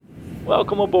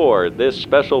Welcome aboard this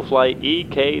special flight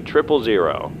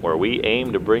EK000, where we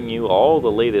aim to bring you all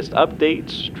the latest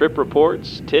updates, trip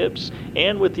reports, tips,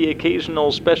 and with the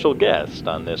occasional special guest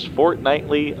on this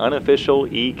fortnightly unofficial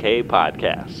EK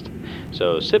podcast.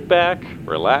 So sit back,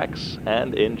 relax,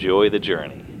 and enjoy the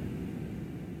journey.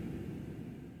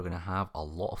 We're going to have a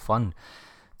lot of fun.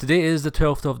 Today is the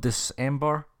 12th of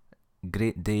December.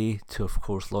 Great day to, of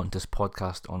course, launch this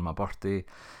podcast on my birthday.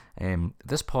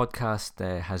 This podcast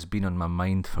has been on my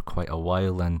mind for quite a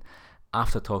while, and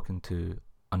after talking to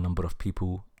a number of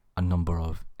people, a number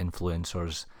of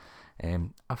influencers,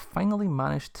 I've finally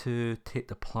managed to take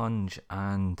the plunge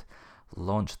and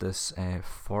launch this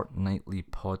fortnightly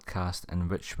podcast in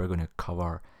which we're going to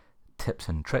cover tips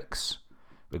and tricks.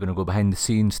 We're going to go behind the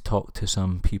scenes, talk to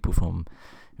some people from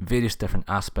various different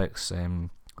aspects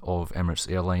of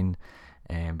Emirates Airline,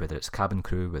 whether it's cabin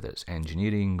crew, whether it's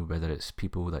engineering, whether it's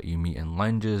people that you meet in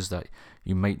lounges that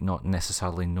you might not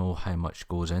necessarily know how much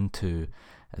goes into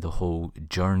the whole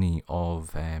journey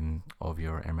of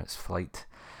your Emirates flight.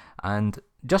 And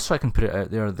just so I can put it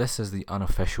out there, this is the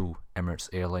unofficial Emirates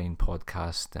Airline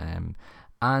podcast,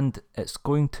 and it's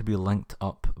going to be linked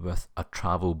up with a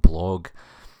travel blog.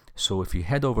 So if you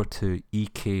head over to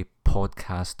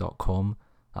ekpodcast.com,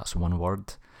 that's one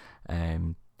word,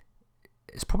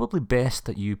 it's probably best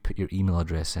that you put your email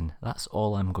address in. That's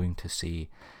all I'm going to say,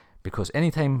 because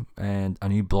anytime a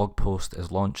new blog post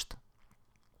is launched,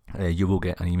 you will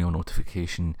get an email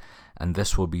notification, and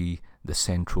this will be the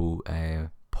central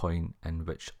point in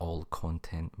which all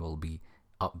content will be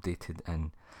updated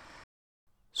in.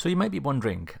 So you might be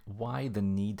wondering, why the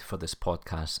need for this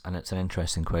podcast? And it's an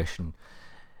interesting question.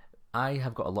 I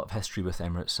have got a lot of history with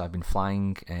Emirates. I've been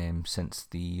flying since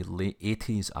the late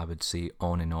 80s, I would say,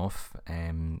 on and off,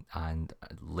 and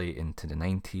late into the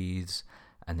 90s,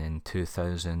 and then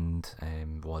 2000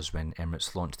 was when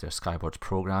Emirates launched their Skywards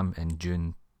program in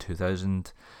June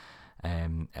 2000,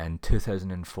 and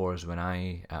 2004 is when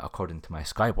I, according to my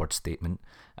Skyward statement,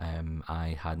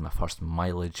 I had my first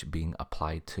mileage being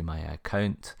applied to my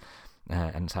account.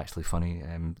 And it's actually funny,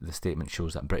 the statement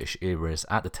shows that British Airways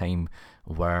at the time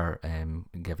were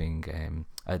giving,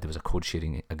 there was a code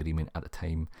sharing agreement at the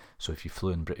time, so if you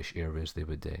flew in British Airways they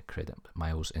would credit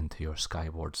miles into your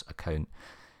Skywards account.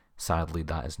 Sadly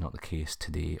that is not the case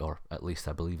today, or at least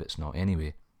I believe it's not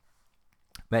anyway.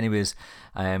 But anyways,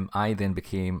 I then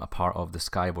became a part of the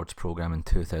Skywards program in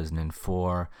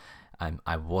 2004.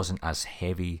 I wasn't as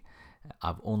heavy.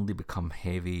 I've only become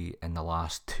heavy in the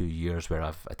last 2 years, where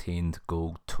I've attained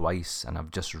gold twice, and I've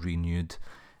just renewed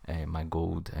my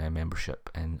gold membership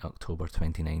in October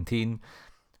 2019.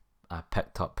 I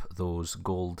picked up those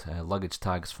gold luggage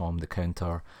tags from the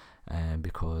counter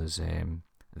because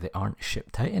they aren't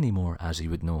shipped out anymore, as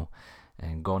you would know.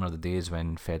 And gone are the days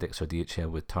when FedEx or DHL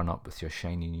would turn up with your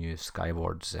shiny new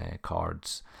Skywards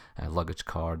cards, luggage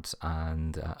cards,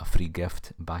 and a free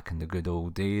gift back in the good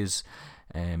old days.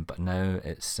 But now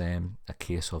it's a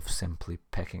case of simply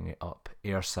picking it up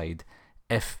airside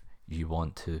if you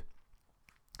want to.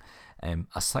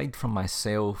 Aside from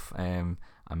myself, I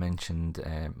mentioned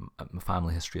my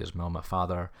family history as well. My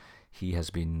father, he has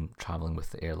been travelling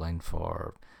with the airline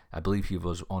for, I believe he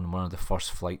was on one of the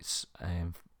first flights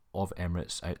of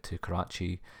Emirates out to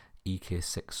Karachi,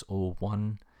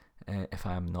 EK601, if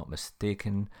I'm not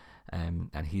mistaken, and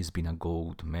he's been a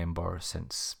gold member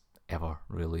since ever,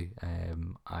 really.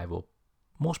 I will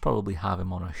most probably have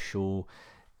him on a show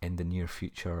in the near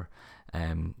future,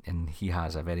 and he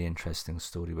has a very interesting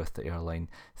story with the airline.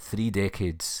 3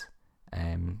 decades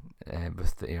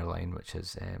with the airline, which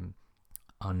is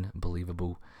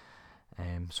unbelievable.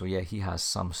 So yeah, he has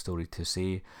some story to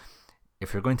say.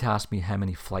 If you're going to ask me how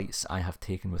many flights I have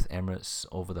taken with Emirates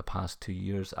over the past 2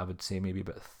 years, I would say maybe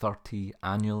about 30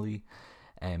 annually,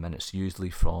 and it's usually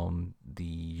from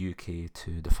the UK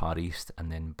to the Far East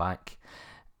and then back.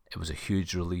 It was a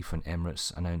huge relief when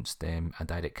Emirates announced a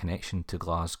direct connection to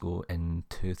Glasgow in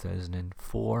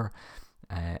 2004,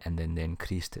 and then they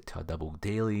increased it to a double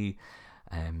daily.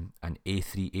 An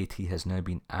A380 has now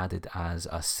been added as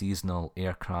a seasonal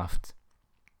aircraft,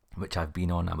 which I've been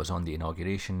on. I was on the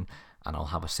inauguration, and I'll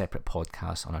have a separate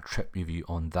podcast on a trip review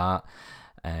on that.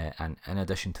 And in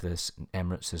addition to this,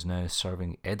 Emirates is now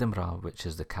serving Edinburgh, which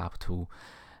is the capital.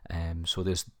 So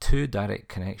there's 2 direct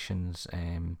connections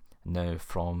now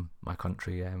from my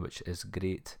country, which is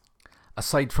great.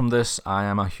 Aside from this, I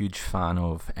am a huge fan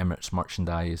of Emirates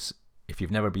merchandise. If you've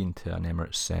never been to an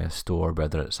Emirates store,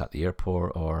 whether it's at the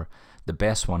airport or the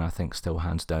best one, I think still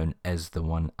hands down is the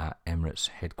one at Emirates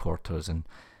headquarters, and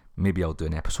maybe I'll do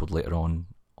an episode later on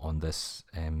this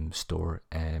store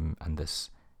and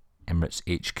this Emirates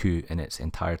HQ in its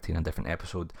entirety in a different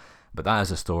episode. But that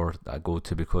is a store that I go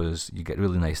to because you get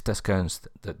really nice discounts.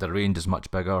 The range is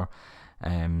much bigger.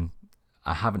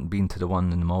 I haven't been to the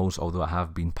one in the malls, although I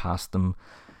have been past them.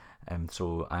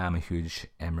 So I am a huge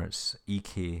Emirates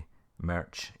EK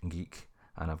merch geek,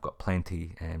 and I've got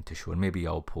plenty to show, and maybe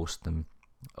I'll post them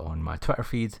on my Twitter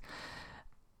feed.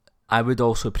 I would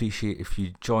also appreciate if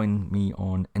you join me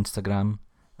on Instagram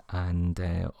and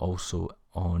also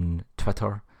on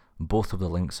Twitter. Both of the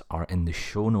links are in the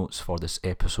show notes for this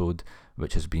episode,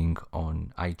 which is being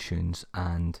on iTunes.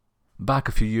 And back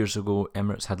a few years ago,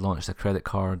 Emirates had launched a credit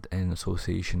card in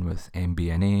association with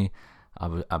MBNA.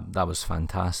 That was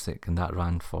fantastic, and that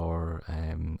ran for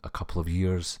a couple of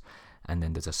years. And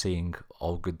then there's a saying,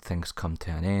 all good things come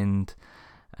to an end.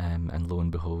 And lo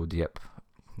and behold,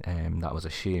 that was a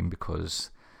shame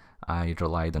because I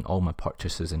relied on all my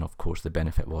purchases, and of course the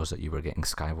benefit was that you were getting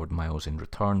Skyward miles in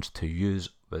returns to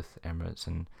use with Emirates,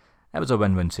 and it was a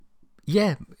win-win.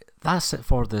 Yeah, that's it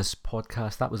for this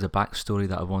podcast. That was a backstory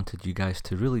that I wanted you guys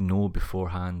to really know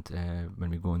beforehand when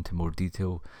we go into more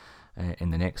detail in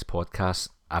the next podcast.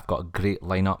 I've got a great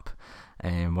lineup.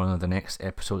 One of the next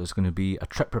episodes is going to be a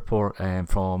trip report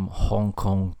from Hong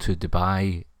Kong to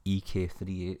Dubai,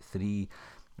 EK383,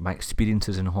 my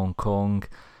experiences in Hong Kong.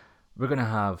 We're going to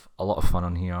have a lot of fun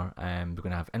on here. We're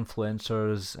going to have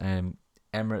influencers,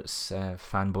 Emirates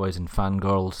fanboys and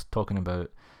fangirls talking about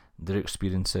their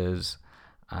experiences.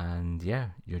 And yeah,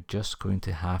 you're just going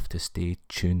to have to stay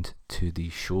tuned to the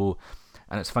show.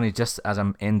 And it's funny, just as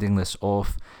I'm ending this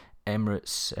off,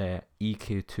 Emirates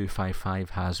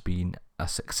EK255 has been a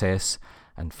success.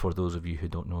 And for those of you who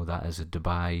don't know, that is a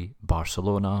Dubai,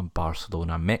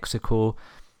 Barcelona, Mexico.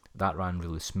 That ran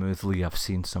really smoothly. I've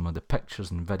seen some of the pictures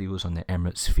and videos on the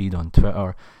Emirates feed on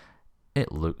Twitter.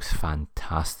 It looks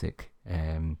fantastic.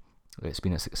 It's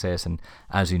been a success, and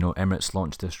as you know, Emirates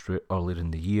launched this route earlier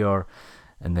in the year,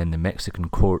 and then the Mexican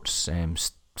courts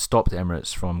stopped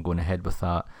Emirates from going ahead with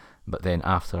that. But then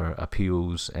after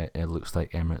appeals, it looks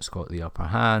like Emirates got the upper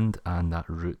hand, and that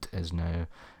route is now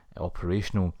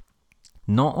operational.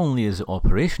 Not only is it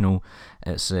operational,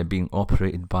 it's being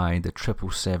operated by the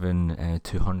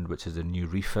 777-200, which is a new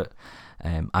refit.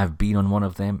 I've been on one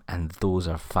of them, and those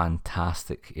are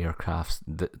fantastic aircrafts.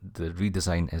 The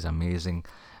redesign is amazing,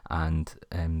 and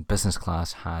business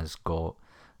class has got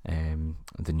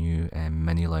the new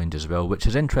mini lounge as well, which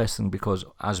is interesting because,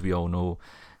 as we all know,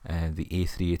 the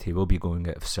A380 will be going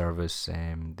out of service.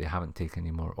 They haven't taken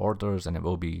any more orders, and it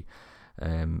will be,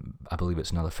 I believe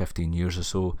it's another 15 years or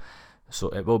so. So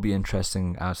it will be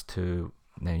interesting as to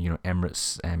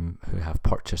Emirates, who have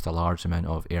purchased a large amount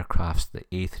of aircrafts, the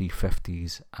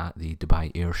A350s at the Dubai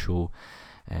Air Show,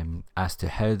 as to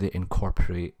how they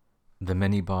incorporate the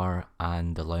minibar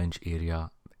and the lounge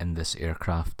area in this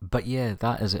aircraft. But yeah,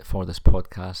 that is it for this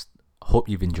podcast. Hope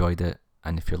you've enjoyed it,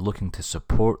 and if you're looking to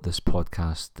support this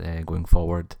podcast going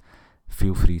forward,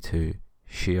 feel free to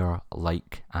share,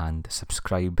 like, and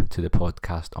subscribe to the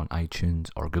podcast on iTunes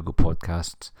or Google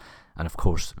Podcasts. And of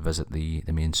course, visit the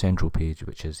main central page,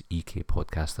 which is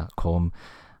ekpodcast.com.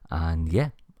 And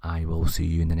yeah, I will see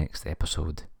you in the next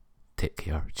episode. Take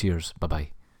care. Cheers.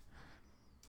 Bye-bye.